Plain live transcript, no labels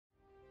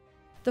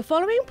The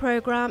following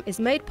program is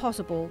made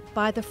possible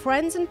by the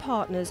friends and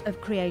partners of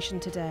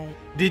Creation Today.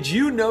 Did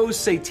you know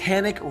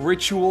satanic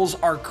rituals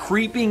are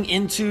creeping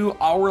into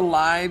our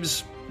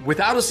lives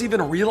without us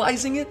even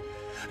realizing it?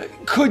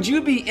 Could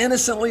you be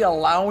innocently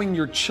allowing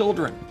your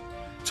children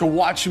to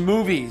watch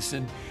movies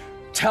and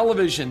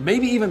television,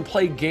 maybe even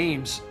play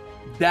games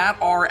that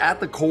are at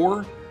the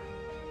core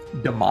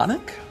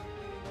demonic?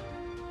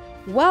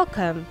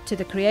 Welcome to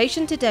the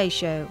Creation Today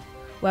show,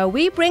 where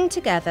we bring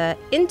together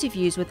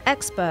interviews with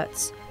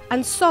experts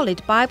and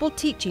solid Bible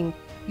teaching.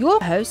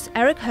 Your host,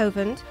 Eric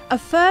Hovind,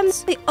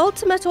 affirms the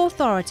ultimate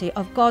authority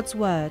of God's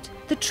Word,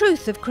 the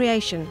truth of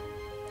creation,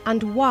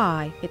 and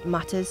why it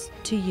matters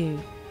to you.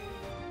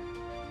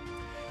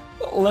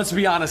 Let's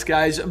be honest,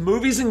 guys.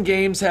 Movies and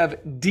games have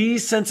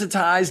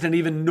desensitized and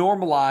even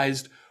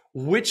normalized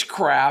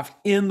witchcraft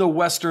in the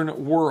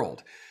Western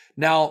world.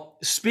 Now,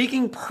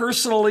 speaking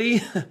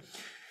personally,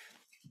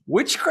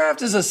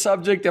 witchcraft is a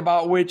subject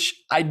about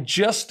which I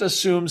just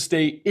assume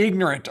stay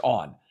ignorant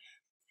on.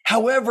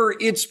 However,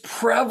 its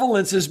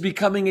prevalence is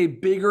becoming a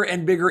bigger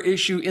and bigger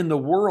issue in the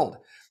world.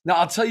 Now,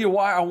 I'll tell you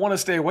why I want to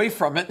stay away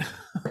from it.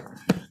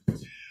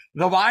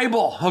 The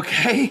Bible,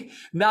 okay?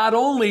 Not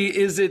only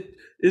is it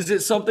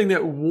something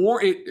that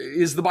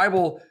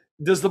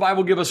does the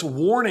Bible give us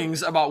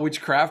warnings about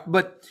witchcraft,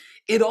 but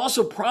it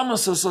also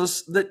promises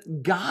us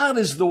that God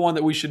is the one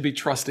that we should be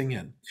trusting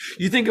in.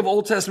 You think of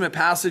Old Testament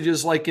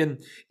passages like in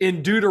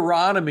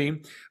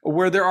Deuteronomy,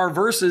 where there are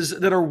verses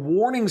that are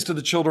warnings to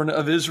the children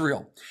of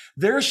Israel.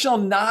 There shall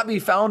not be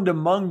found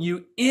among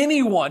you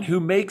anyone who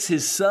makes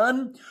his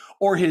son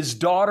or his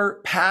daughter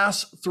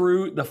pass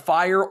through the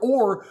fire,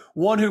 or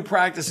one who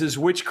practices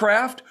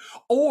witchcraft,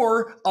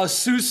 or a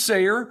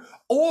soothsayer,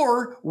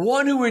 or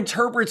one who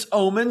interprets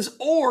omens,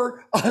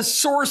 or a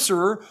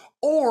sorcerer,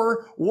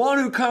 or one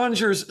who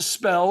conjures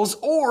spells,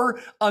 or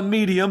a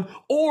medium,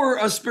 or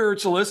a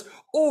spiritualist,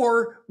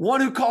 or one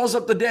who calls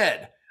up the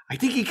dead. I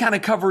think he kind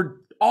of covered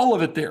all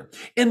of it there.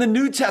 In the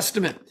New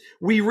Testament,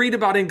 we read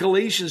about in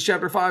Galatians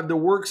chapter 5, the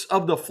works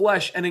of the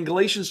flesh. And in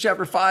Galatians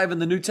chapter 5 in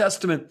the New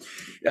Testament,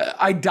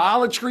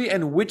 idolatry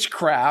and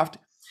witchcraft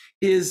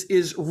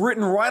is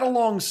written right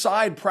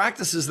alongside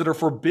practices that are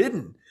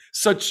forbidden,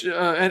 such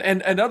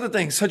and other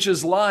things such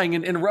as lying.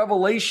 And in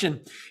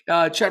Revelation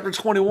chapter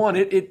 21,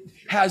 it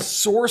has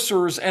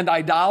sorcerers and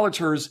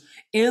idolaters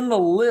in the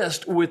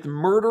list with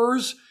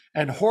murderers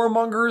and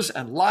whoremongers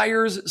and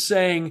liars,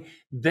 saying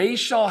they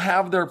shall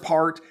have their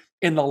part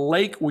in the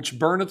lake which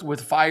burneth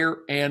with fire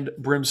and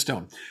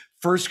brimstone.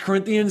 1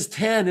 Corinthians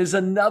 10 is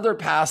another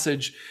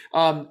passage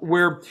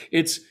where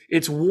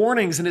it's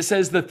warnings, and it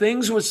says the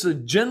things which the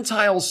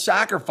Gentiles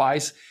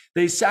sacrifice,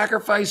 they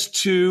sacrifice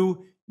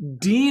to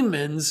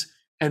demons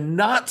and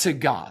not to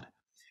God.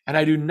 And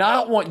I do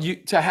not want you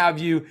to have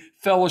you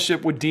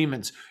fellowship with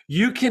demons.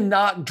 You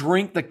cannot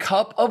drink the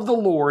cup of the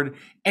Lord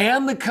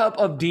and the cup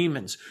of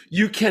demons.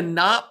 You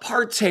cannot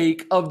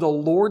partake of the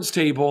Lord's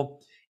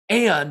table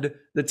and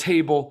the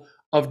table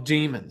of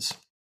demons.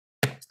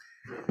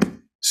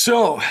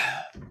 So,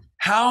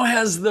 how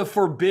has the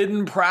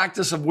forbidden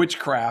practice of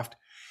witchcraft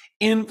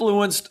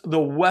influenced the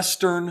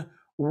Western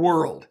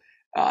world?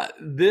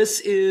 This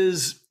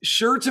is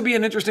sure to be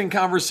an interesting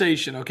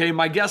conversation, okay?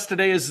 My guest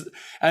today is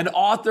an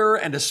author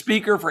and a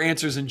speaker for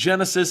Answers in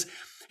Genesis.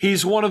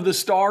 He's one of the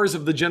stars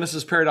of the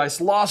Genesis Paradise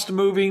Lost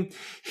movie.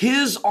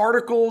 His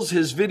articles,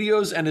 his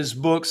videos, and his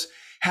books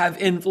have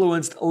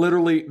influenced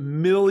literally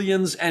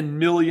millions and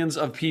millions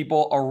of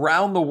people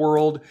around the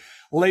world.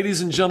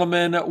 Ladies and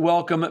gentlemen,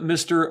 welcome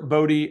Mr.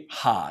 Bodie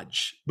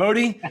Hodge.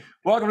 Bodie,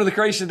 welcome to the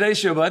Creation Today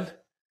show, bud.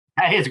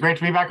 Hey, it's great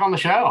to be back on the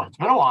show. It's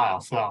been a while,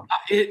 so.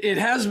 It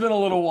has been a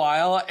little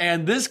while,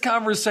 and this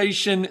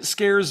conversation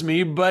scares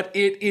me, but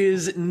it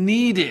is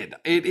needed.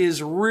 It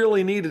is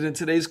really needed in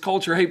today's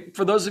culture. Hey,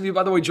 for those of you,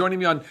 by the way, joining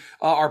me on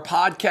our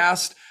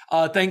podcast,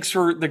 thanks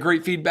for the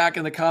great feedback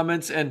in the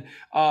comments. And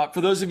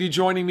for those of you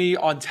joining me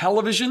on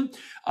television,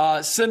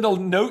 send a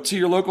note to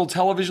your local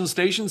television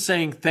station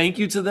saying thank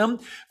you to them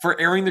for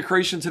airing the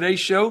Creation Today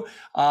show.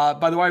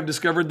 By the way, I've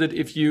discovered that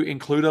if you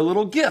include a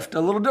little gift, a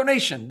little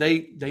donation,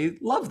 they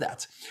love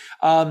that.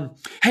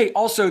 Hey,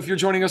 also, if you're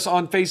joining us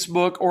on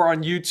Facebook or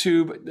on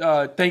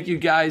YouTube, thank you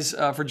guys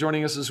for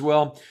joining us as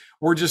well.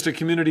 We're just a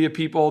community of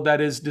people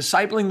that is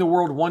discipling the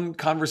world one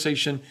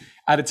conversation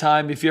at a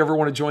time. If you ever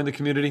want to join the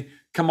community,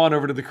 come on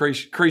over to the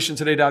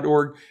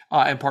creationtoday.org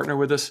and partner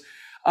with us.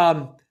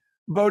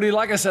 Bodie,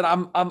 like I said,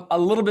 I'm a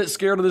little bit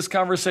scared of this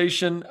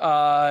conversation.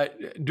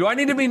 Do I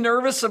need to be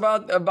nervous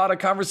about a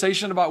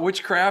conversation about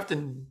witchcraft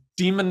and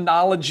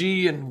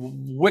demonology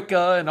and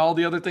Wicca and all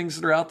the other things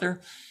that are out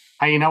there?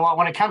 Hey, you know what?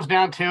 When it comes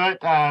down to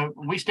it,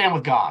 we stand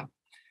with God.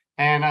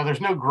 And there's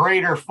no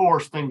greater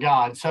force than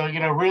God. So,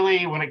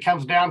 really, when it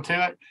comes down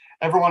to it,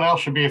 everyone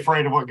else should be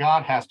afraid of what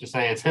God has to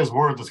say. It's his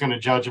word that's going to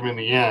judge them in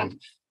the end.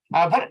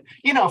 But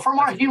from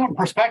our human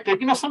perspective,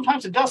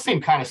 sometimes it does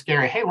seem kind of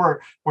scary. Hey,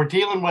 we're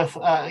dealing with,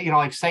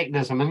 like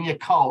Satanism and the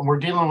occult, and we're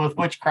dealing with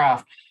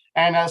witchcraft.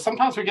 And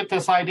sometimes we get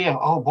this idea of,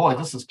 oh boy,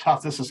 this is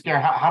tough. This is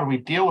scary. How do we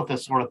deal with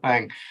this sort of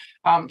thing?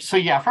 So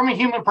yeah, from a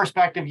human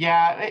perspective,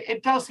 yeah,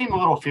 it does seem a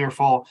little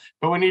fearful,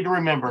 but we need to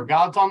remember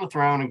God's on the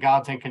throne and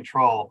God's in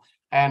control.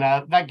 And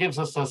that gives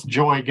us this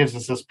joy, gives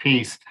us this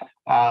peace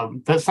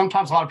that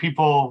sometimes a lot of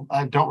people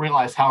don't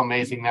realize how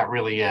amazing that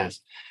really is.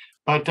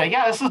 But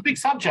yeah, this is a big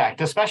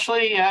subject,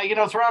 especially,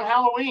 it's around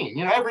Halloween.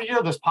 Every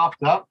year this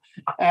pops up.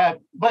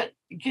 But,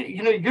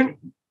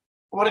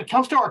 when it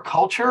comes to our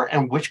culture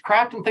and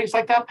witchcraft and things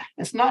like that,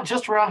 it's not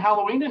just around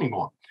Halloween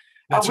anymore.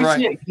 That's we right.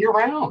 see it year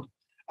round.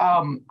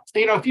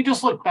 If you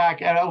just look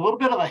back at a little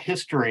bit of the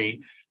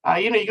history,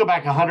 you go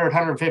back 100,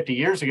 150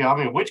 years ago.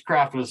 I mean,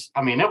 witchcraft was,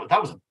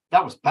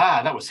 that was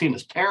bad. That was seen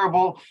as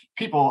terrible.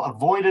 People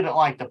avoided it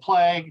like the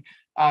plague.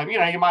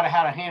 You might have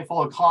had a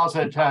handful of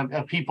closet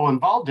people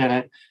involved in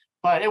it,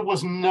 but it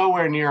was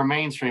nowhere near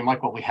mainstream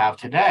like what we have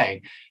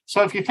today.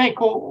 So if you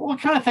think, well, what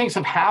kind of things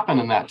have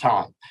happened in that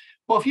time?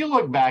 Well, if you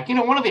look back,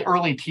 one of the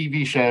early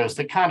TV shows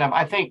that kind of,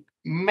 I think,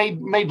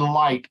 made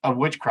light of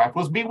witchcraft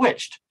was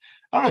Bewitched.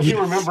 I don't know if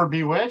you remember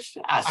Bewitched.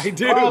 I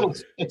do.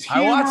 It's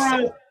humorous.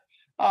 I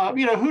watched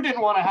it. Who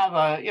didn't want to have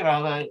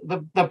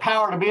the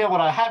power to be able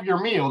to have your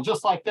meal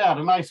just like that,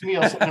 a nice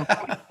meal sitting in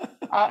front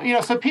of you.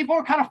 So people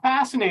were kind of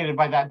fascinated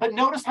by that. But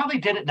notice how they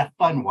did it in a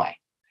fun way.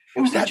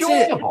 It was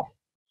enjoyable.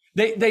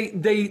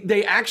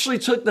 They actually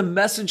took the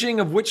messaging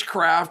of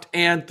witchcraft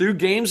and through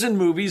games and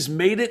movies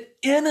made it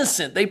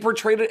innocent. They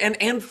portrayed it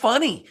and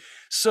funny.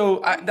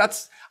 So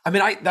that's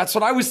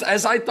what I was,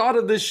 as I thought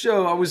of this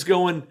show, I was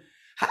going,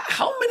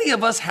 how many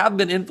of us have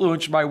been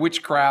influenced by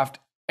witchcraft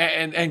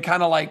and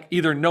kind of like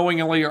either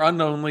knowingly or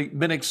unknowingly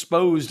been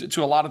exposed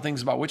to a lot of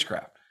things about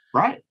witchcraft?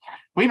 Right.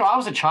 Well, I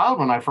was a child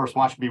when I first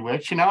watched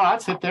Bewitched, and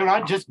I'd sit there and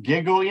I'd just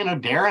giggle.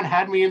 Darren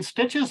had me in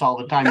stitches all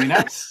the time,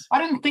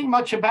 I didn't think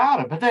much about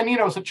it. But then,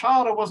 as a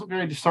child, I wasn't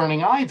very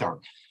discerning either.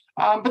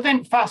 But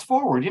then fast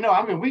forward,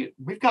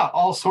 we've got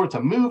all sorts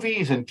of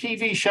movies and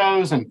TV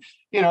shows. And,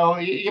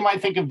 you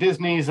might think of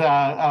Disney's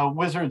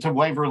Wizards of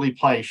Waverly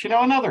Place,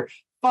 another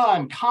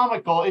fun,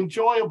 comical,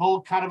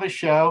 enjoyable kind of a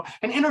show,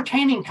 an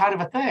entertaining kind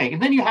of a thing.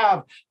 And then you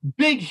have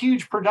big,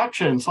 huge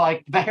productions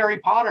like the Harry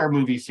Potter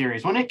movie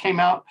series. When it came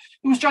out,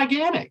 it was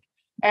gigantic.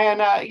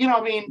 And,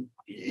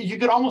 you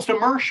could almost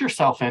immerse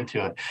yourself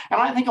into it.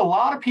 And I think a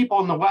lot of people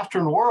in the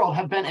Western world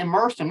have been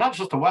immersed in not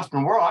just the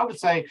Western world. I would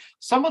say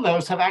some of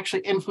those have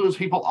actually influenced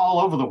people all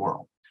over the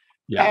world.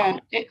 Yeah.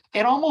 And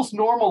it almost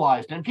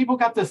normalized, and people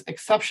got this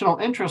exceptional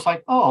interest,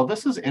 like, oh,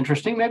 this is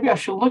interesting. Maybe I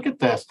should look at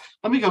this.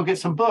 Let me go get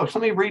some books.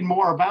 Let me read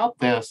more about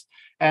this.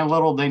 And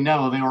little they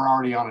know, they were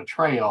already on a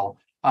trail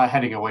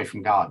heading away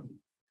from God.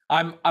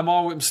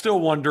 I'm still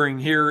wondering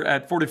here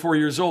at 44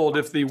 years old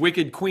if the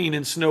wicked queen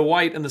in Snow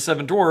White and the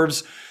Seven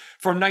Dwarfs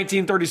from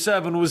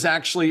 1937 was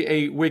actually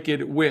a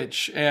wicked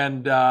witch.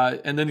 And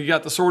then you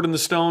got the Sword in the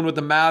Stone with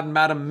the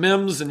Madam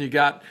Mims, and you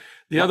got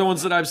the other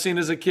ones that I've seen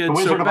as a kid. The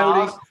Wizard of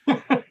Oz.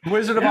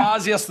 Wizard of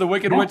Oz, yes, the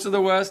Wicked Witch of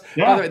the West.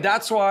 Yeah. By the way,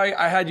 that's why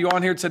I had you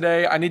on here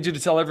today. I need you to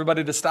tell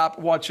everybody to stop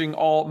watching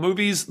all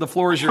movies. The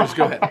floor is yours.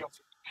 Go ahead.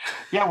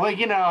 Yeah, well,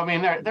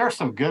 there are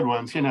some good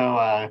ones.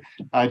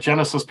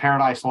 Genesis,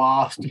 Paradise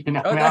Lost.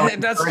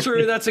 That's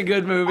true. That's a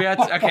good movie.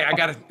 Okay. I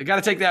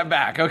gotta take that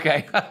back.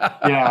 Okay.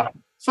 Yeah.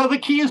 So the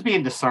key is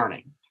being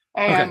discerning,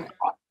 and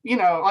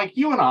like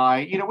you and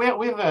I,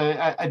 we have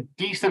a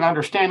decent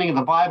understanding of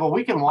the Bible.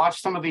 We can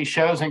watch some of these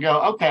shows and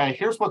go, okay,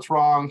 here's what's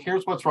wrong.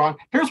 Here's what's wrong.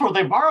 Here's where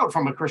they borrowed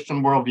from a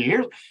Christian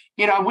worldview.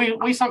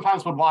 We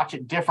sometimes would watch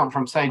it different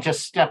from, say,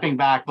 just stepping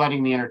back,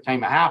 letting the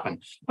entertainment happen.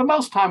 But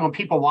most time when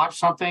people watch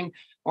something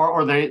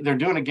or they're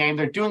doing a game,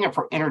 they're doing it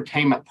for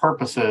entertainment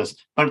purposes.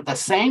 But at the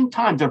same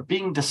time, they're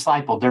being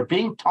discipled. They're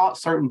being taught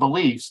certain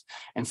beliefs,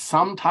 and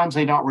sometimes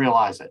they don't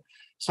realize it.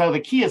 So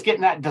the key is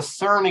getting that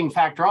discerning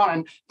factor on.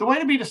 And the way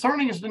to be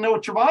discerning is to know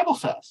what your Bible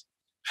says.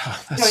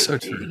 That's so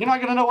true. You're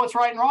not going to know what's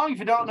right and wrong if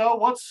you don't know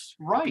what's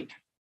right.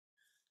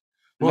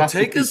 Well,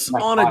 take us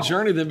on a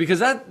journey then, because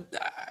that,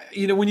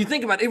 when you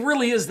think about it, it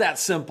really is that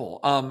simple.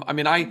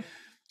 I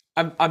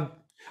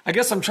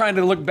guess I'm trying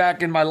to look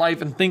back in my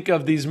life and think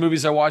of these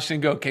movies I watched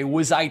and go, okay,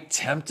 was I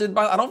tempted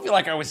by it? I don't feel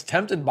like I was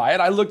tempted by it.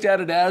 I looked at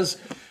it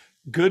as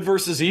good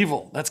versus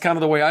evil. That's kind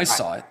of the way I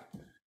saw it.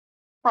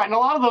 Right. And a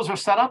lot of those are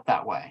set up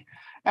that way.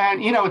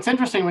 And, it's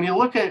interesting when you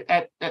look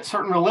at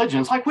certain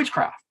religions like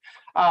witchcraft,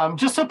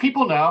 just so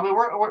people know,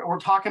 we're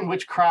talking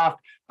witchcraft.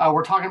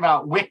 We're talking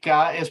about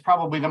Wicca is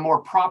probably the more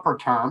proper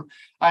term.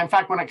 In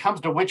fact, when it comes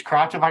to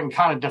witchcraft, if I can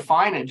kind of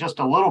define it just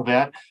a little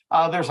bit,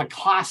 there's a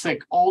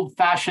classic old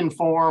fashioned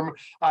form.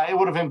 It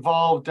would have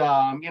involved,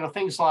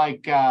 things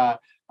like,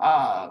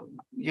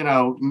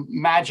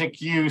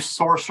 magic use,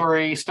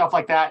 sorcery, stuff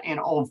like that in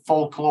old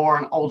folklore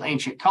and old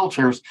ancient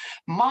cultures.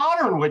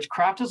 Modern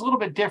witchcraft is a little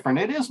bit different.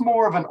 It is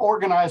more of an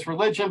organized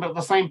religion, but at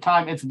the same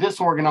time, it's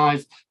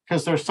disorganized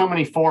because there's so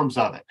many forms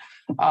of it.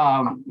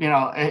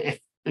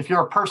 If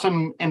you're a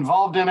person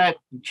involved in it,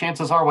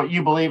 chances are what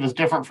you believe is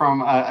different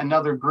from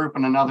another group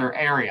in another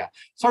area.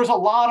 So there's a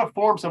lot of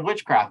forms of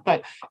witchcraft,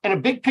 but in a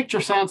big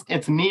picture sense,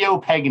 it's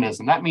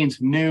neo-paganism. That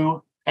means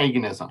new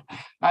paganism.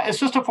 It's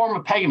just a form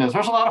of paganism.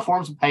 There's a lot of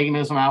forms of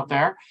paganism out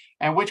there,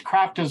 and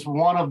witchcraft is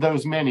one of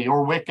those many,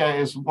 or Wicca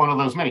is one of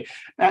those many.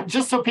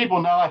 Just so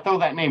people know, I throw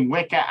that name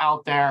Wicca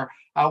out there.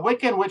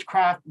 Wicca and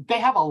witchcraft, they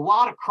have a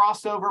lot of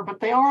crossover, but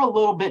they are a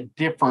little bit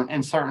different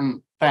in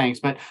certain things.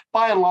 But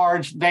by and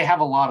large, they have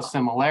a lot of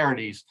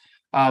similarities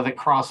that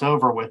cross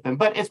over with them.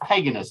 But it's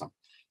paganism.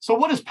 So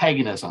what is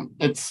paganism?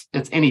 It's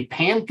any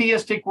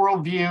pantheistic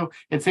worldview.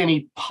 It's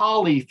any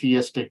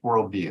polytheistic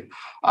worldview.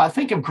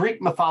 Think of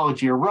Greek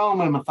mythology or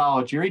Roman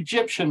mythology or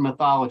Egyptian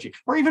mythology,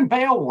 or even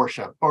Baal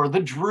worship or the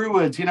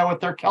Druids,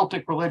 with their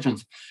Celtic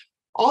religions.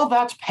 All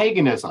that's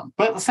paganism.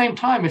 But at the same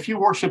time, if you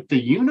worship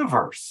the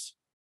universe,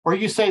 or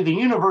you say the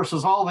universe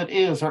is all that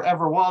is or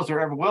ever was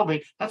or ever will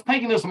be, that's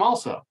paganism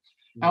also.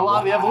 And a lot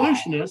of the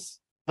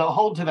evolutionists that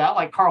hold to that,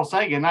 like Carl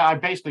Sagan, I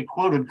basically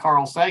quoted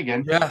Carl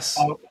Sagan. Yes.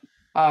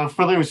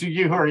 For those of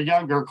you who are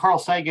younger, Carl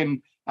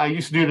Sagan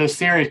used to do this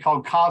series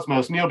called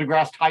Cosmos. Neil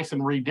deGrasse Tyson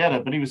redid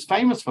it, but he was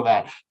famous for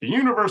that. The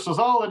universe is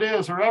all it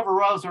is or ever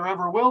was or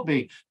ever will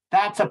be.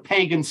 That's a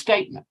pagan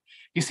statement.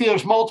 You see,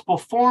 there's multiple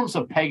forms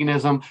of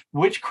paganism.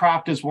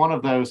 Witchcraft is one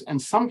of those.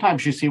 And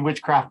sometimes you see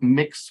witchcraft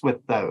mixed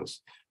with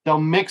those. They'll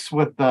mix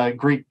with the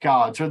Greek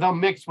gods, or they'll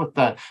mix with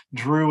the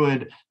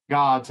Druid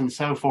gods and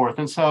so forth.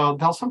 And so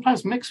they'll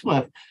sometimes mix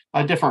with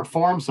different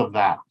forms of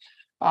that.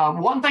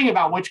 One thing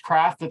about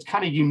witchcraft that's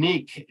kind of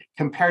unique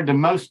compared to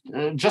most,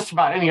 just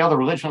about any other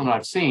religion that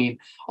I've seen,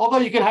 although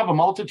you can have a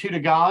multitude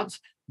of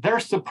gods, their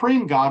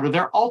supreme god or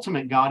their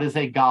ultimate god is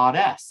a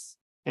goddess.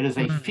 It is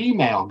a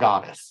female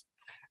goddess.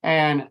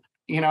 And,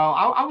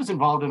 I was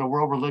involved in a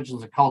World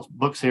Religions and Cults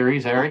book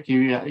series. Eric,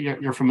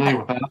 you're familiar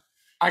with that.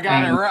 I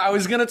got it. I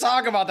was going to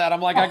talk about that. I'm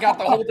like, I got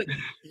the whole thing.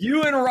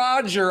 You and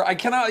Roger,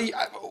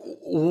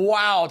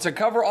 wow, to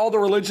cover all the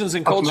religions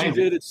and cults you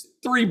did, it's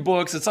 3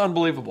 books. It's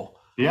unbelievable.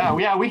 Yeah,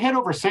 we hit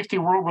over 60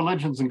 world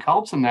religions and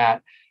cults in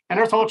that. And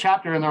there's a whole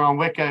chapter in there on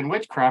Wicca and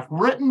witchcraft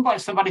written by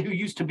somebody who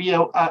used to be a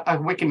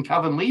Wiccan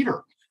coven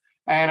leader.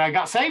 And I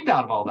got saved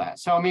out of all that.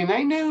 So,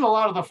 they knew a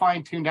lot of the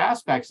fine-tuned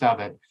aspects of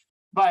it.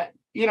 But,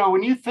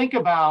 when you think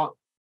about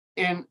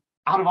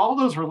out of all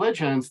those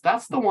religions,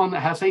 that's the one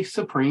that has a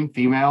supreme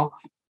female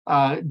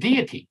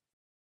deity.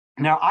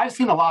 Now, I've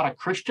seen a lot of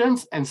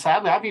Christians, and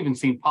sadly, I've even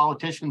seen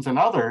politicians and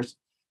others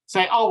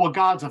say, oh, well,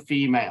 God's a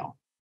female.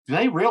 Do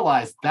they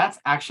realize that's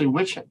actually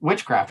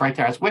witchcraft right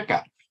there? It's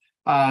Wicca.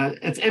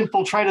 It's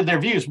infiltrated their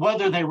views,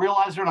 whether they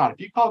realize it or not. If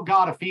you call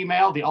God a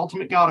female, the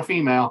ultimate God a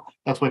female,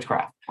 that's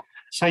witchcraft.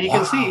 So you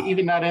can see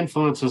even that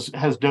influence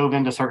has dove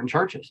into certain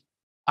churches.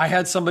 I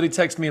had somebody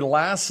text me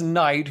last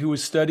night who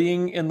was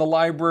studying in the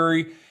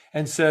library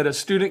and said a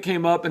student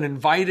came up and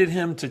invited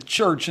him to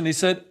church. And he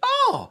said,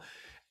 oh,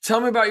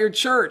 tell me about your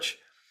church.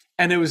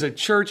 And it was a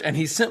church. And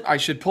I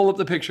should pull up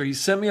the picture. He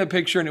sent me a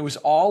picture, and it was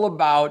all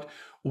about,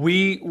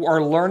 we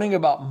are learning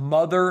about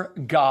Mother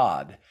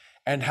God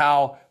and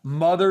how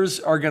mothers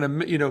are going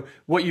to,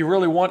 what you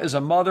really want is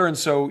a mother. And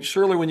so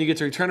surely when you get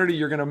to eternity,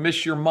 you're going to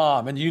miss your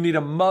mom, and you need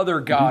a mother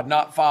God,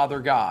 not father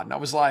God. And I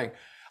was like,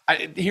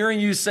 hearing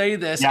you say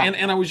this,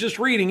 and I was just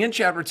reading in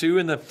chapter 2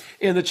 in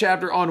the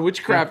chapter on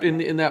witchcraft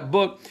in that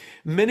book,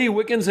 many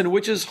Wiccans and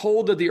witches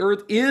hold that the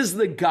earth is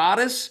the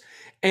goddess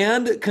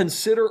and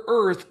consider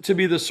earth to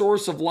be the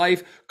source of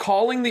life,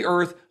 calling the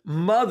earth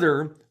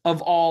mother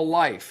of all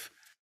life.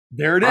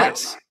 There it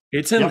is.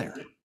 It's in there.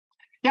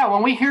 Yeah,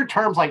 when we hear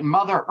terms like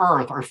Mother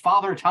Earth or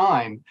Father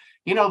Time,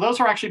 those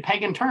are actually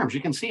pagan terms.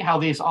 You can see how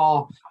these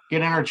all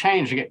get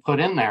interchanged and get put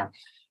in there.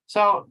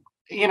 So,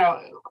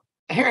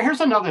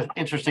 here's another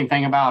interesting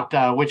thing about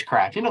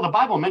witchcraft. The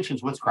Bible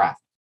mentions witchcraft,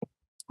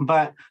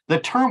 but the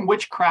term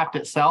witchcraft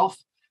itself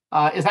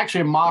is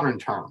actually a modern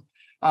term.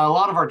 A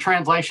lot of our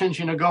translations,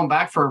 going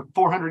back for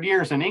 400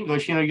 years in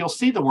English, you'll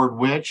see the word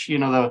witch.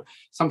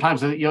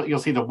 Sometimes you'll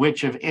see the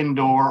witch of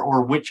Endor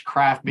or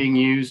witchcraft being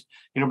used,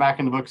 back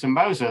in the books of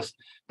Moses.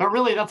 But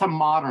really, that's a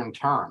modern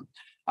term.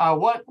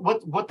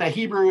 What the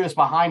Hebrew is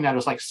behind that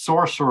is like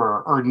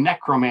sorcerer or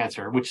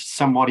necromancer, which is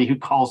somebody who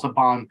calls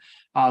upon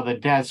the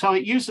dead. So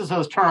it uses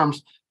those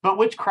terms, but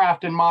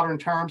witchcraft in modern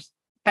terms,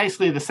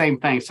 basically the same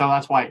thing. So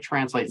that's why it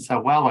translates so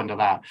well into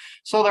that.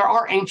 So there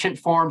are ancient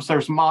forms,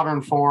 there's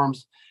modern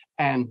forms.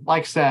 And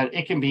like I said,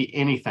 it can be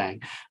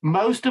anything.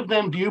 Most of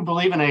them do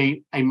believe in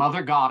a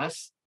mother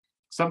goddess.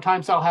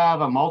 Sometimes they'll have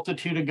a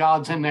multitude of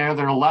gods in there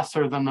that are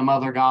lesser than the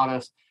mother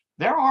goddess.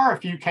 There are a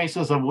few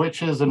cases of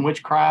witches and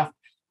witchcraft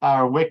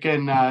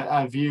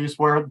Wiccan views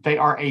where they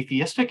are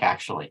atheistic,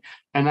 actually.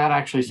 And that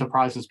actually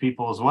surprises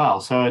people as well.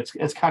 So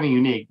it's kind of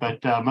unique,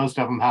 but most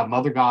of them have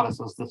Mother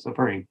Goddess as the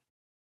supreme.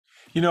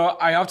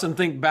 I often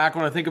think back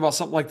when I think about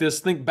something like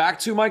this, think back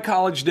to my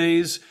college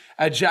days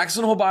at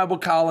Jackson Hole Bible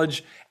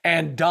College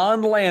and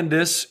Don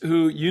Landis,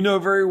 who you know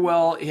very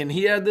well, and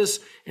he had this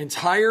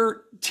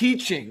entire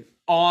teaching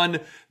on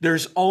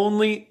there's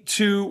only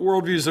 2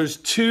 worldviews. There's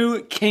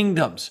 2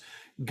 kingdoms,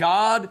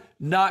 God,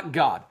 not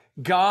God.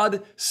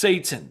 God,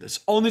 Satan. There's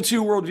only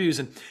two worldviews.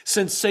 And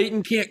since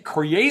Satan can't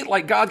create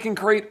like God can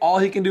create, all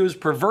he can do is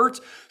pervert.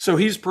 So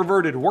he's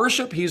perverted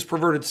worship. He's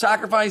perverted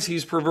sacrifice.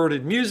 He's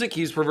perverted music.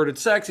 He's perverted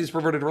sex. He's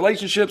perverted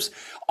relationships.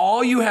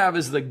 All you have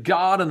is the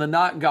God and the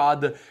not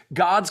God, the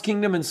God's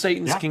kingdom and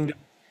Satan's kingdom.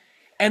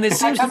 And it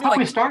seems that's to me how like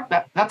we start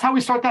that. That's how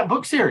we start that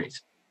book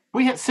series.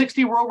 We had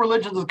 60 world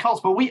religions and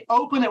cults, but we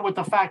open it with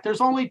the fact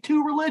there's only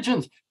two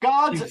religions,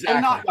 God's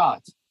and not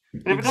God's.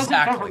 And if it doesn't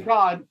come from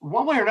God,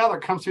 one way or another,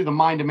 it comes through the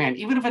mind of man.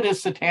 Even if it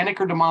is satanic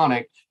or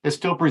demonic, it's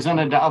still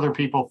presented to other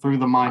people through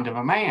the mind of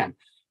a man.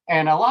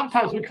 And a lot of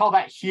times we call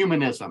that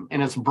humanism in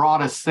its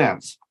broadest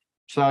sense.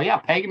 So yeah,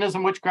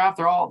 paganism, witchcraft,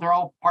 they're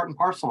all part and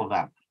parcel of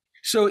that.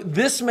 So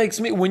this makes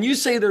me, when you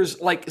say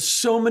there's like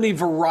so many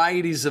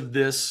varieties of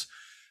this,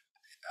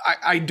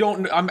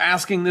 I'm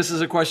asking this as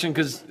a question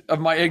because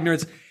of my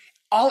ignorance.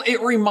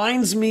 It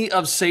reminds me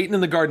of Satan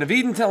in the Garden of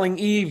Eden telling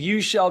Eve, you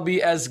shall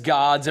be as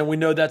gods. And we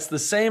know that's the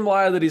same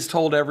lie that he's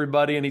told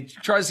everybody. And he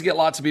tries to get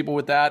lots of people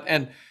with that.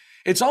 And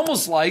it's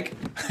almost like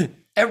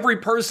every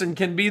person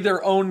can be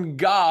their own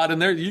God.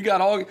 And you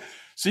got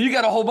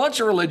a whole bunch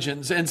of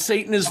religions, and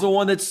Satan is the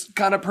one that's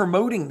kind of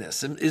promoting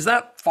this. And is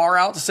that far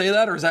out to say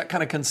that, or is that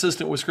kind of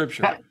consistent with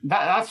Scripture?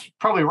 That's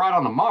probably right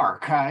on the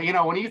mark.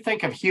 When you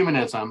think of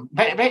humanism,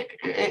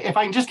 if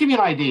I can just give you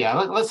an idea,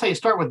 let's say you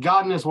start with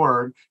God and his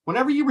word.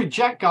 Whenever you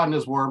reject God and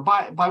his word,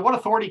 by what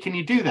authority can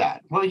you do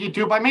that? Well, you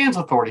do it by man's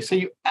authority. So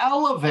you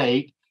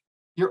elevate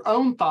your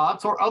own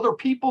thoughts or other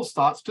people's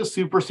thoughts to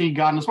supersede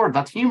God and his word.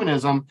 That's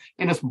humanism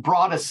in its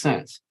broadest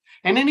sense.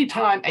 And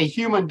anytime a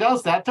human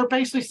does that, they're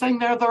basically saying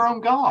they're their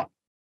own God.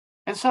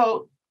 And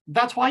so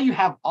that's why you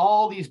have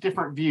all these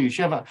different views.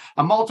 You have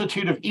a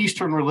multitude of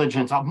Eastern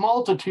religions, a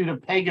multitude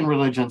of pagan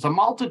religions, a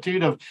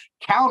multitude of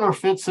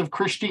counterfeits of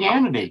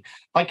Christianity.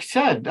 Like you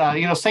said,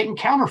 Satan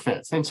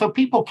counterfeits. And so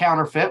people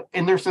counterfeit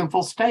in their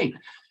sinful state.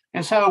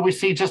 And so we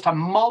see just a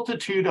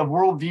multitude of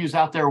worldviews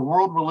out there,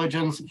 world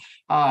religions,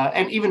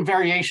 and even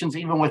variations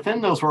even within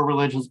those world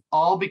religions,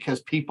 all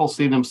because people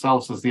see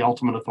themselves as the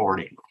ultimate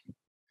authority.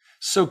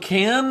 So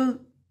can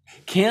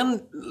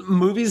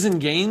movies and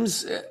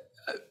games,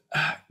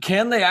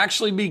 can they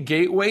actually be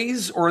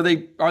gateways, or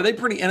are they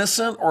pretty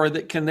innocent, or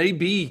can they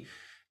be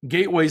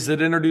gateways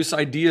that introduce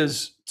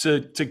ideas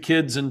to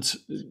kids and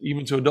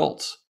even to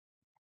adults?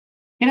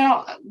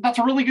 That's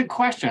a really good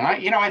question.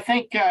 I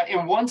think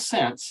in one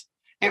sense,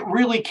 it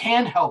really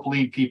can help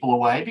lead people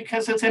away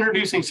because it's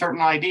introducing certain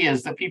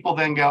ideas that people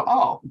then go,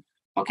 oh,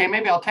 okay,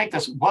 maybe I'll take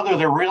this, whether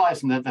they're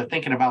realizing that they're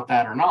thinking about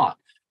that or not.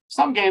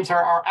 Some games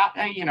are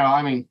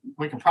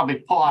we can probably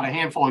pull out a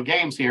handful of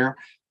games here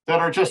that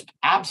are just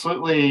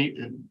absolutely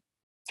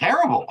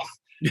terrible.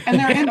 And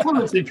they're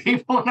influencing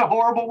people in a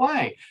horrible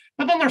way.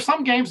 But then there's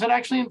some games that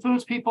actually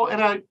influence people in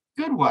a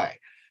good way.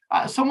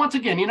 So once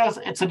again,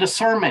 it's a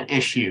discernment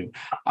issue.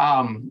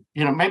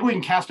 Maybe we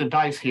can cast a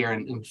dice here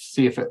and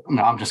see if it.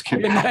 No, I'm just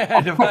kidding. Well,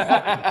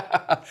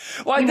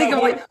 I think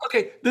of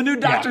the new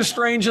Doctor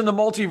Strange in the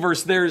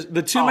multiverse. There's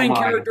the two main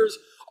characters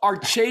are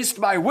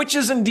chased by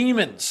witches and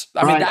demons.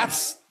 I mean,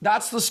 that's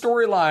the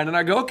storyline. And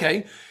I go,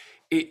 okay,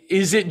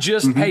 is it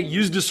just, hey,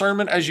 use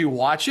discernment as you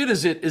watch it?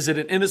 Is it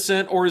an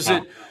innocent, or is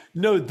it,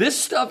 no, this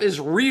stuff is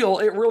real.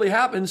 It really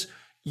happens.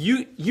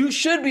 You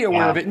should be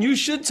aware of it, and you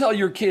should tell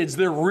your kids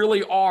there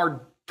really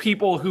are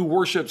people who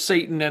worship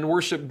Satan and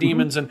worship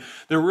demons, and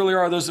there really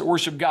are those that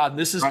worship God.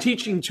 This is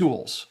teaching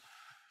tools.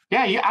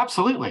 Yeah,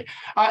 absolutely.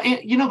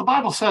 The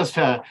Bible says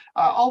to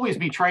always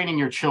be training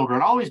your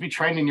children, always be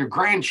training your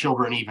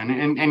grandchildren even,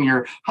 and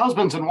your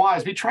husbands and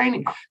wives, be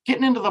training,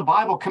 getting into the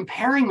Bible,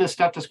 comparing this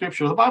stuff to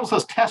Scripture. The Bible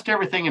says test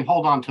everything and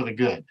hold on to the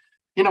good.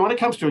 When it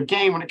comes to a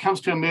game, when it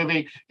comes to a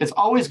movie, it's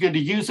always good to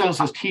use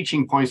those as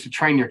teaching points to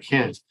train your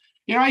kids.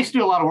 I used to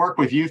do a lot of work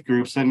with youth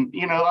groups, and,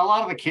 a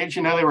lot of the kids,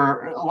 a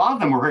lot of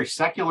them were very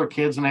secular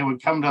kids, and they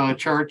would come to the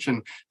church,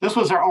 and this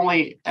was their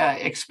only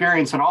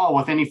experience at all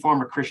with any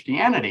form of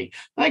Christianity.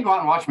 They go out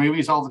and watch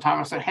movies all the time.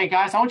 I said, hey,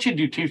 guys, I want you to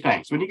do two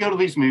things when you go to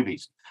these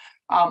movies.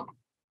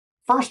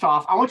 First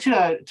off, I want you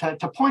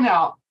to point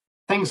out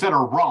things that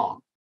are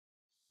wrong,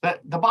 that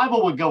the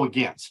Bible would go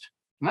against.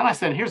 And then I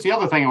said, here's the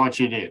other thing I want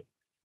you to do.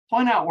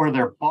 Point out where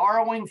they're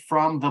borrowing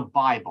from the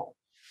Bible.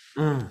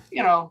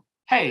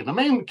 Hey, the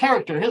main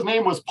character, his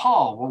name was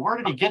Paul. Well, where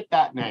did he get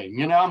that name?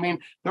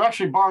 They're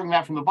actually borrowing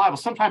that from the Bible.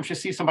 Sometimes you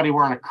see somebody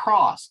wearing a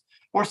cross,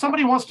 or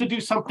somebody wants to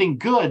do something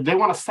good. They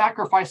want to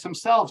sacrifice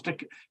themselves to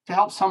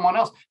help someone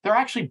else. They're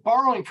actually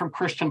borrowing from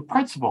Christian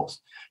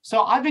principles.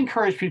 So I've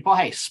encouraged people,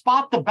 hey,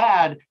 spot the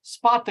bad,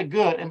 spot the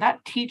good, and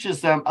that teaches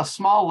them a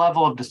small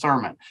level of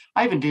discernment.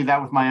 I even do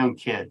that with my own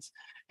kids.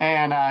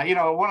 And,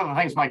 one of the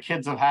things my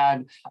kids have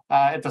had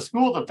at the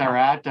school that they're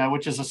at,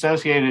 which is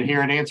associated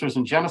here at Answers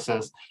in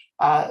Genesis,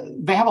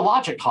 they have a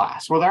logic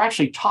class where they're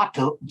actually taught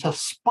to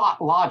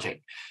spot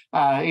logic.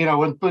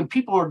 When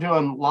people are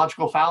doing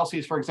logical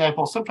fallacies, for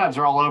example, sometimes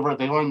they're all over it.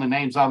 They learn the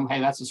names of them.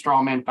 Hey, that's a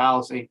straw man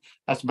fallacy.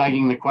 That's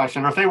begging the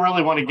question. Or if they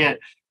really want to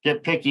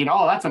get picky,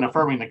 that's an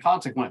affirming the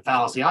consequent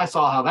fallacy. I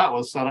saw how that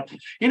was set up.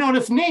 And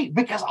it's neat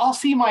because I'll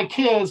see my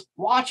kids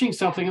watching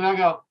something and they'll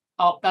go,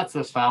 oh, that's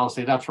this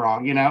fallacy. That's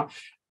wrong.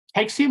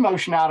 Takes the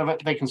emotion out of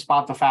it. They can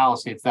spot the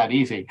fallacy. It's that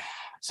easy.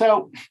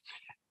 So,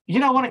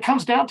 when it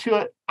comes down to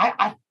it,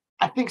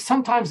 I think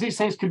sometimes these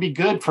things can be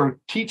good for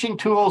teaching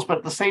tools, but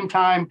at the same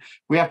time,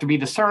 we have to be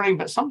discerning.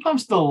 But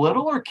sometimes the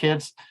littler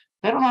kids,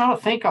 they don't know how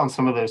to think on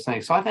some of those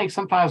things. So I think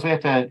sometimes we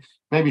have to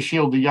maybe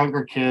shield the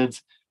younger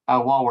kids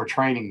while we're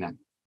training them.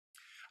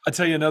 I'll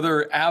tell you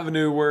another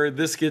avenue where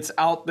this gets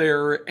out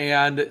there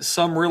and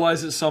some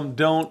realize it, some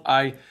don't.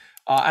 And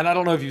I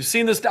don't know if you've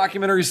seen this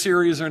documentary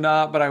series or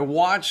not, but I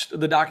watched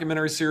the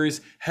documentary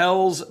series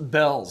Hell's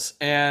Bells,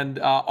 and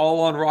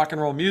all on rock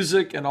and roll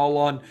music and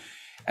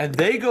and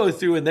they go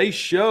through and they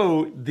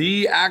show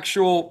the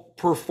actual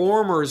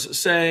performers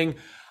saying,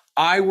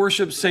 I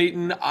worship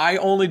Satan. I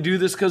only do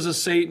this because of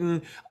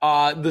Satan.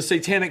 The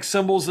satanic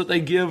symbols that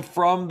they give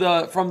from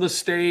the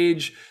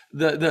stage,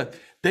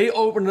 they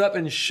open it up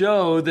and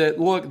show that,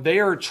 look, they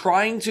are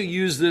trying to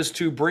use this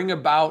to bring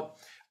about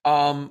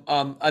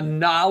a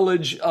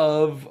knowledge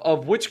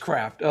of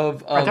witchcraft.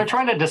 They're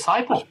trying to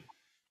disciple.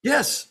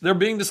 Yes, they're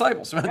being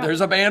disciples. Yeah.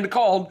 There's a band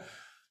called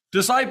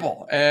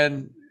Disciple,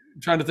 and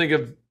I'm trying to think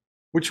of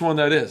which one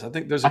that is. I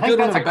think there's a good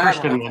one and a bad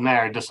Christian one. In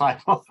there,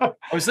 Disciple. I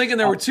was thinking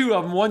there were two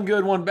of them, one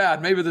good, one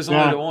bad. Maybe there's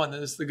only the one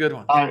that's the good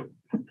one.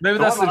 Maybe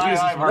that's the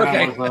Jesus one.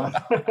 Okay.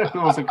 It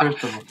was a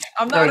Christian one.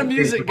 I'm not a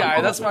music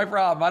guy. That's my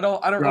problem. I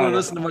don't really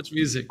listen to much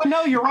music. But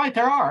no, you're right.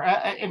 There are.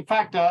 In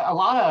fact, a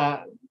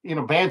lot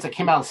of bands that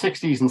came out in the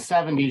 60s and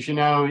 70s.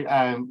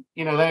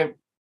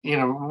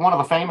 One of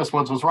the famous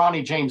ones was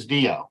Ronnie James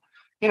Dio.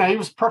 He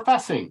was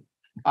professing.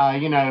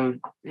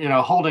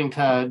 Holding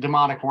to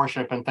demonic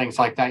worship and things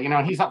like that.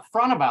 He's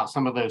upfront about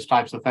some of those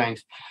types of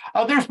things.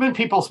 There's been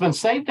people who've been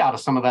saved out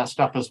of some of that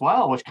stuff as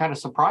well, which kind of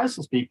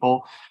surprises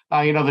people.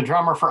 The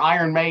drummer for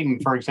Iron Maiden,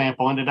 for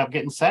example, ended up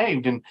getting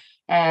saved, and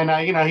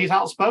he's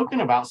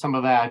outspoken about some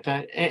of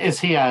that. Is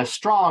he a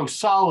strong,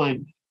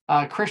 solid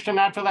Christian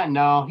after that?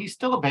 No, he's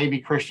still a baby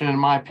Christian, in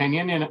my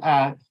opinion,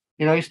 and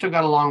he's still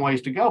got a long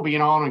ways to go. But I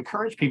want to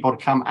encourage people to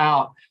come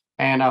out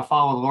and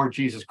follow the Lord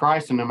Jesus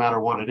Christ, and no matter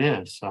what it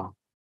is. So.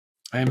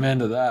 Amen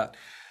to that.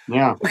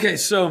 Yeah. Okay,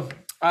 so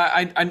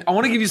I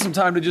want to give you some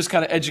time to just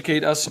kind of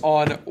educate us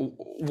on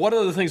what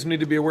other things we need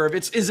to be aware of.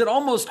 Is it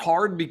almost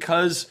hard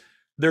because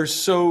there's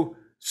so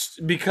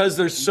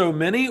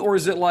many, or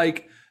is it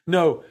like,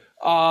 no,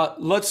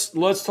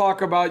 let's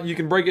talk about, you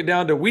can break it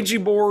down to Ouija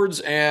boards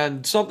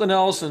and something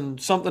else,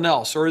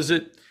 or is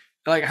it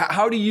like,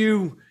 how does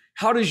you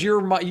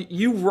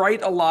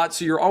write a lot,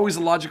 so you're always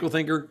a logical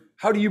thinker.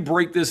 How do you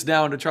break this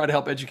down to try to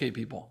help educate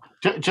people?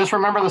 Just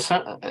remember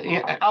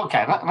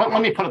okay,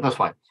 let me put it this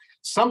way.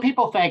 Some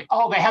people think,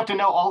 they have to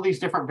know all these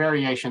different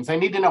variations. They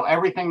need to know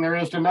everything there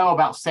is to know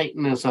about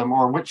Satanism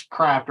or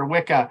witchcraft or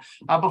Wicca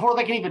before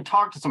they can even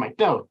talk to somebody.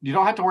 No, you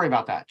don't have to worry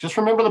about that. Just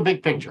remember the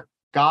big picture.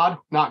 God,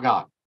 not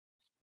God.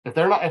 If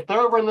they're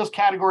over in this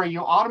category, you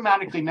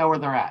automatically know where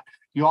they're at.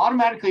 You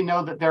automatically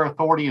know that their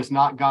authority is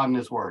not God and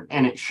His Word,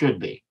 and it should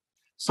be.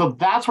 So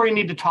that's where you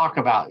need to talk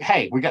about,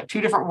 hey, we got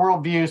two different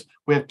worldviews.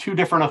 We have two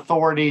different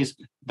authorities.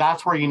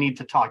 That's where you need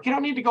to talk. You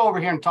don't need to go over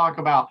here and talk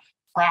about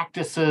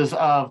practices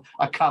of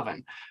a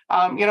coven.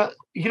 You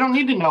don't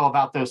need to know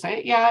about those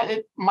things. Yeah,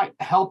 it might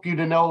help you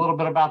to know a little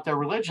bit about their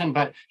religion,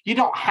 but you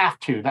don't have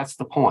to. That's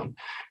the point.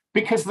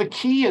 Because the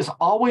key has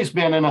always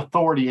been an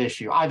authority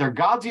issue. Either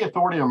God's the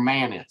authority or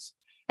man is.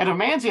 And if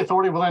man's the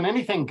authority, well, then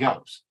anything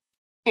goes.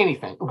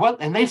 Anything.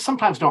 And they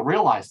sometimes don't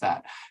realize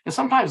that. And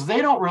sometimes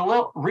they don't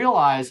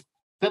realize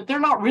that they're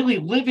not really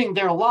living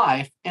their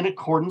life in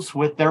accordance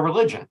with their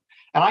religion.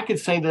 And I could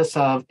say this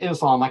of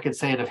Islam, I could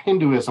say it of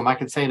Hinduism, I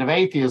could say it of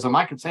atheism,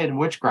 I could say it of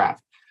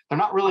witchcraft. They're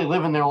not really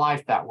living their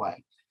life that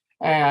way.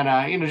 And,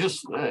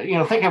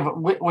 think of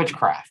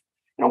witchcraft.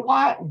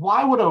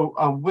 Why would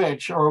a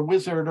witch or a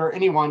wizard or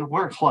anyone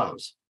wear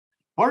clothes?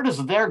 Where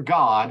does their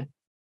God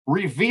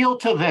reveal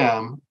to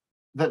them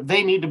that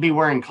they need to be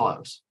wearing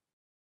clothes?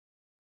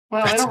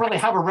 Well, they don't really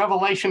have a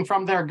revelation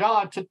from their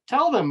God to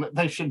tell them that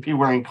they should be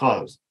wearing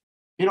clothes.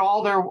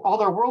 All their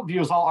worldview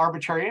is all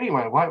arbitrary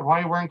anyway. Why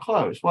are you wearing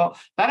clothes? Well,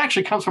 that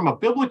actually comes from a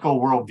biblical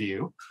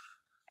worldview,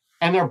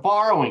 and they're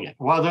borrowing it,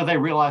 whether they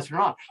realize it or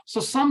not. So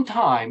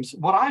sometimes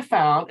what I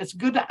found, it's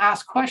good to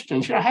ask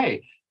questions.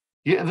 Hey,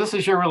 this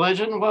is your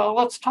religion? Well,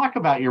 let's talk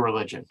about your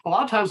religion. A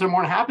lot of times they're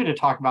more than happy to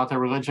talk about their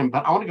religion,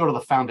 but I want to go to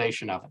the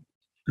foundation of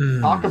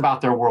it. Talk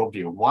about their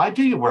worldview. Why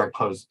do you wear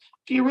clothes?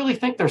 Do you really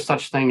think there's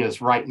such thing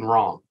as right and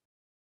wrong?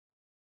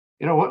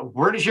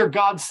 Where does your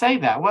God say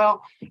that?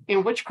 Well,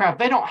 in witchcraft,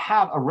 they don't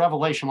have a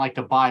revelation like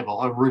the Bible,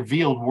 a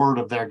revealed word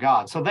of their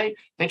God. So they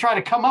try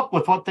to come up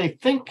with what they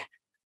think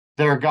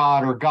their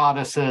God or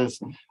goddesses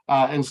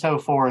and so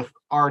forth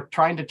are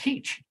trying to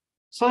teach.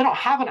 So they don't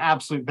have an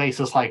absolute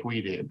basis like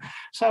we do.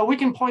 So we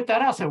can point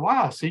that out and say,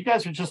 wow, so you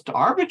guys are just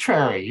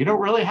arbitrary. You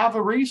don't really have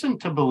a reason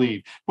to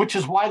believe, which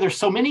is why there's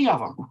so many of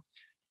them.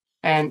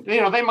 And,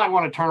 they might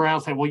want to turn around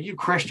and say, well, you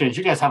Christians,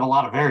 you guys have a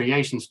lot of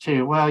variations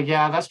too. Well,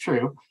 yeah, that's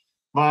true.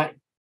 But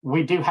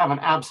we do have an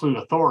absolute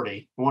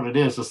authority. What it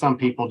is some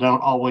people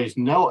don't always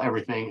know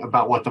everything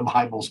about what the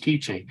Bible's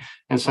teaching.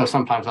 And so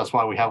sometimes that's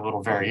why we have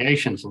little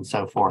variations and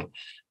so forth.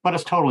 But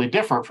it's totally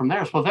different from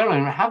theirs. Well, they don't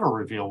even have a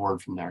revealed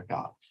word from their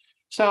God.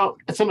 So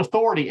it's an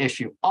authority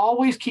issue.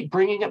 Always keep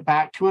bringing it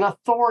back to an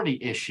authority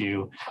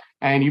issue,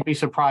 and you'd be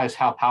surprised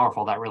how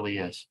powerful that really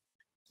is.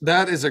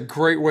 That is a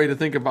great way to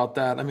think about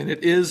that. I mean,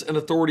 it is an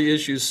authority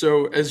issue.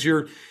 So as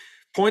you're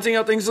pointing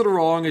out things that are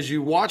wrong, as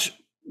you watch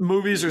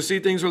movies or see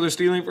things where they're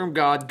stealing from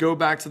God, go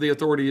back to the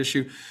authority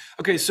issue.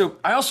 Okay, so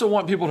I also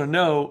want people to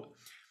know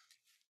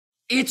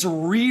it's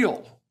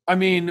real. I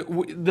mean,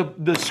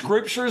 the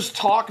scriptures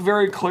talk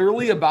very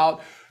clearly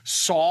about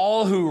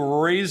Saul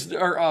who raised,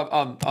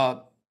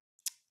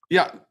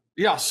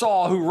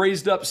 Saul who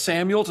raised up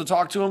Samuel to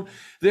talk to him.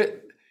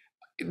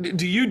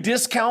 Do you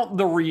discount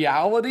the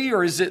reality,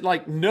 or is it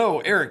like, no,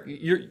 Eric,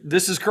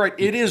 this is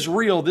correct. It is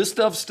real. This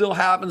stuff still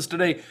happens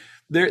today.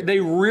 They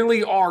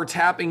really are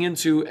tapping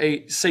into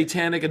a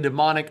satanic and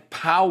demonic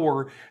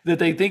power that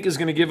they think is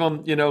going to give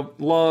them,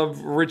 love,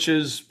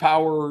 riches,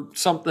 power,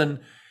 something.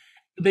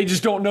 They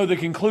just don't know the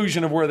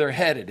conclusion of where they're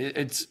headed.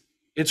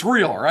 It's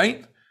real,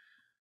 right?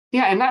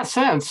 Yeah, in that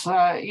sense,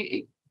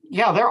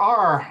 there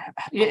are.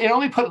 And let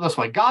me put it this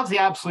way: God's the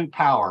absolute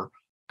power.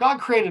 God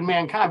created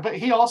mankind, but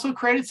He also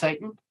created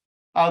Satan.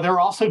 There are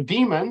also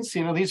demons.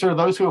 These are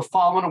those who have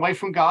fallen away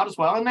from God as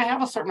well, and they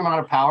have a certain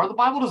amount of power. The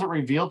Bible doesn't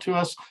reveal to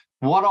us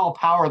what all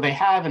power they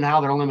have and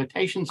how their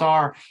limitations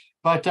are.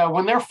 But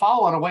when they're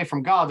fallen away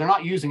from God, they're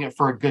not using it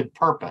for a good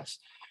purpose.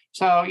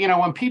 So,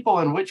 when people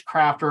in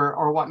witchcraft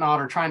or whatnot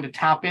are trying to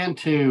tap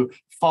into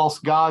false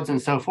gods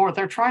and so forth,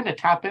 they're trying to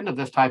tap into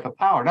this type of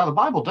power. Now, the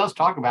Bible does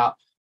talk about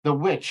the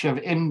witch of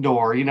Endor,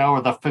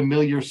 or the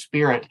familiar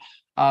spirit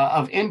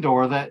of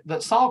Endor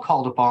that Saul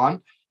called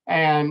upon.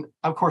 And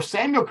of course,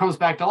 Samuel comes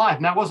back to life.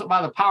 Now, was it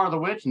by the power of the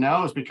witch?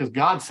 No, it's because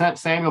God sent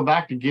Samuel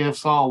back to give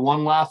Saul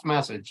one last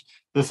message.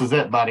 This is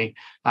it, buddy.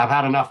 I've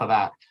had enough of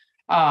that.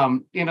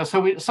 So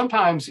we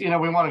sometimes, we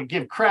want to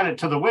give credit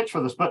to the witch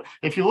for this, but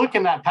if you look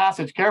in that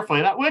passage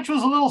carefully, that witch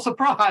was a little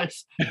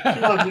surprised.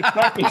 She wasn't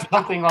expecting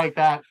something like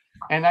that.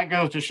 And that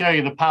goes to show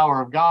you the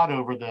power of God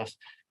over this.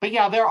 But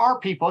yeah, there are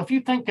people, if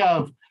you think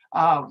of,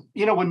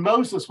 when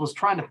Moses was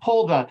trying to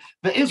pull the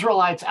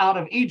Israelites out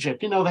of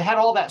Egypt, they had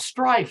all that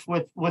strife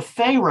with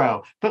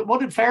Pharaoh. But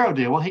what did Pharaoh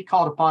do? Well, he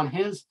called upon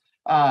his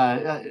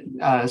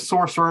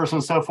sorcerers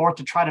and so forth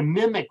to try to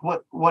mimic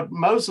what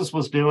Moses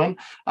was doing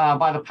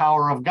by the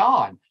power of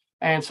God.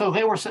 And so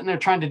they were sitting there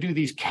trying to do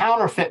these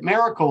counterfeit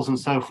miracles and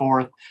so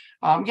forth.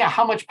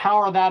 How much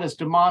power of that is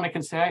demonic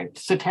and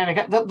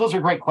satanic? Those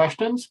are great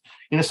questions.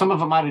 Some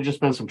of it might have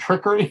just been some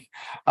trickery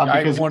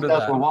because they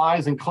were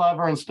wise and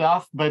clever and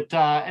stuff. But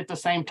at the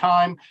same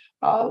time,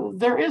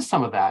 there is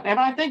some of that. And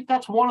I think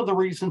that's one of the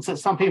reasons that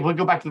some people,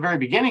 go back to the very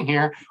beginning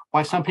here,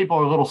 why some people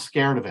are a little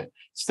scared of it.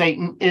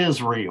 Satan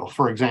is real,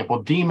 for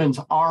example. Demons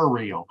are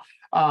real.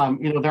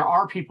 There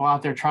are people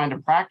out there trying to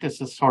practice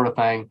this sort of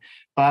thing.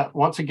 But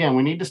once again,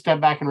 we need to step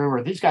back and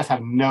remember these guys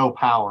have no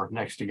power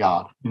next to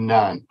God.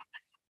 None.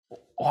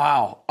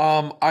 Wow.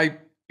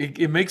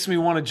 It makes me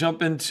want to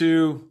jump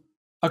into,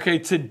 okay,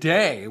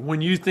 today, when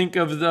you think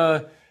of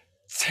the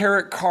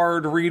tarot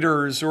card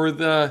readers or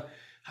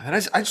I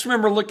just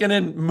remember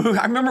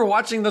I remember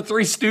watching the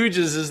Three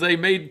Stooges as they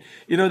made,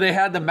 they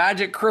had the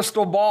magic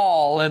crystal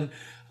ball. And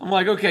I'm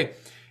like, okay,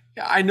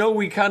 I know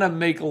we kind of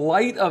make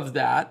light of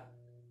that.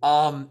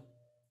 I'm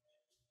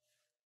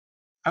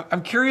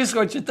curious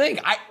what you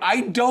think.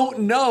 I don't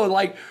know.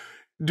 Like,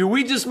 do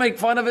we just make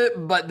fun of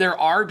it, but there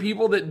are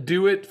people that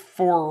do it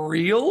for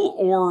real?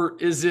 Or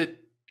is it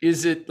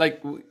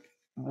like,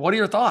 what are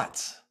your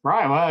thoughts?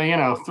 Right. Well,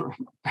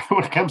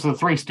 when it comes to the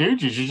Three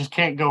Stooges, you just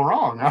can't go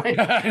wrong, right?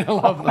 I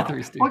love the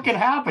Three Stooges. What can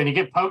happen? You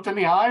get poked in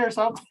the eye or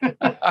something?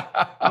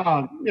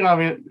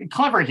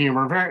 Clever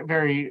humor, very,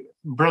 very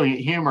brilliant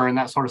humor in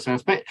that sort of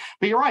sense. But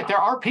you're right. There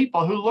are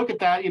people who look at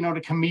that, in a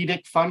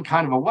comedic, fun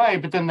kind of a way.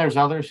 But then there's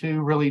others who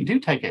really do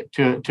take it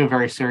to a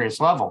very serious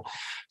level.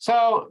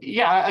 So,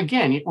 yeah,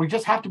 again, we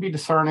just have to be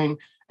discerning.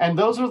 And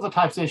those are the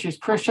types of issues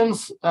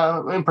Christians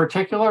in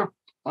particular.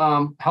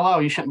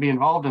 You shouldn't be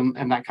involved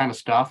in that kind of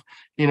stuff.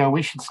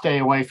 We should stay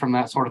away from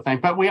that sort of thing.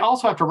 But we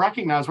also have to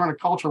recognize we're in a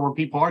culture where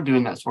people are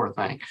doing that sort of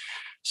thing.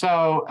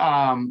 So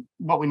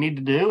what we need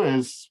to do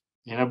is,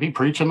 be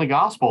preaching the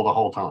gospel the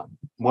whole time.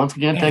 Once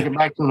again, take it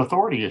back to an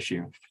authority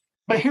issue.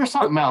 But here's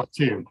something else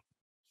too.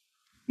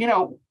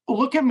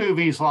 Look at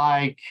movies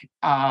like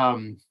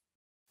the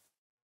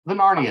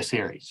Narnia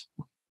series.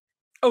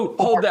 Oh,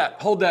 hold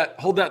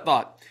that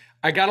thought.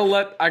 I gotta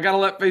let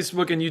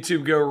Facebook and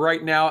YouTube go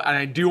right now, and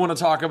I do want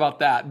to talk about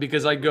that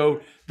because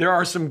there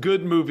are some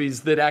good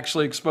movies that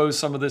actually expose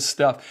some of this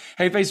stuff.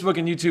 Hey, Facebook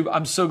and YouTube,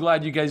 I'm so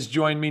glad you guys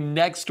joined me.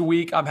 Next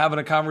week, I'm having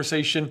a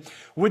conversation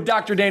with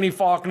Dr. Danny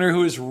Faulkner,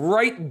 who is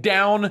right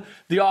down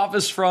the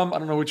office from, I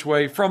don't know which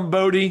way, from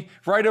Bodie,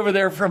 right over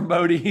there from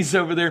Bodie. He's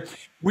over there.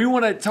 we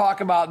want to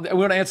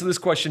answer this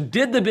question.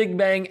 Did the Big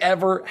Bang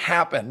ever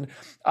happen?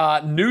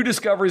 New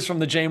discoveries from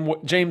the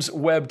James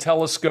Webb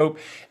Telescope.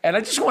 And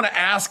I just want to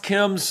ask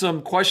him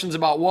some questions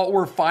about what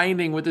we're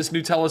finding with this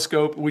new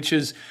telescope, which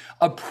is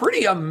a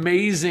pretty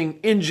amazing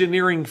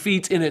engineering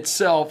feat in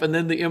itself. And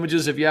then the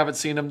images, if you haven't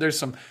seen them, there's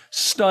some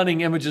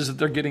stunning images that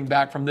they're getting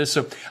back from this.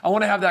 So I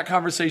want to have that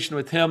conversation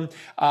with him.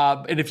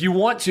 And if you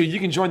want to, you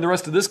can join the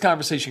rest of this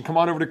conversation. Come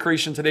on over to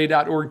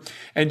creationtoday.org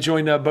and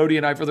join Bodie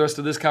and I for the rest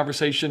of this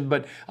conversation.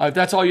 But if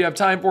that's all you have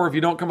time for, if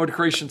you don't come over to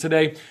Creation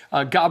Today,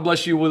 God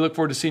bless you. We look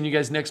forward to seeing you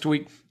guys next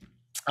week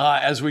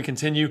as we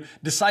continue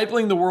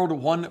discipling the world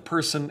one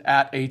person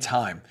at a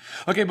time.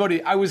 Okay,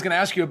 Bodie, I was going to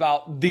ask you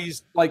about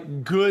these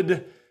like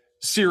good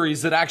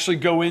series that actually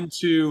go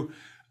into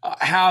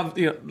have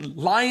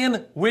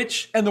Lion,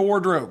 Witch, and the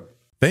Wardrobe.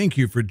 Thank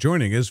you for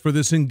joining us for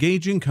this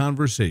engaging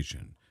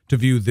conversation. To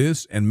view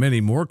this and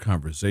many more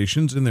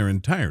conversations in their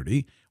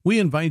entirety, we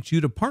invite you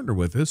to partner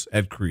with us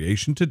at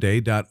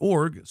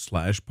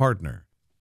creationtoday.org/partner.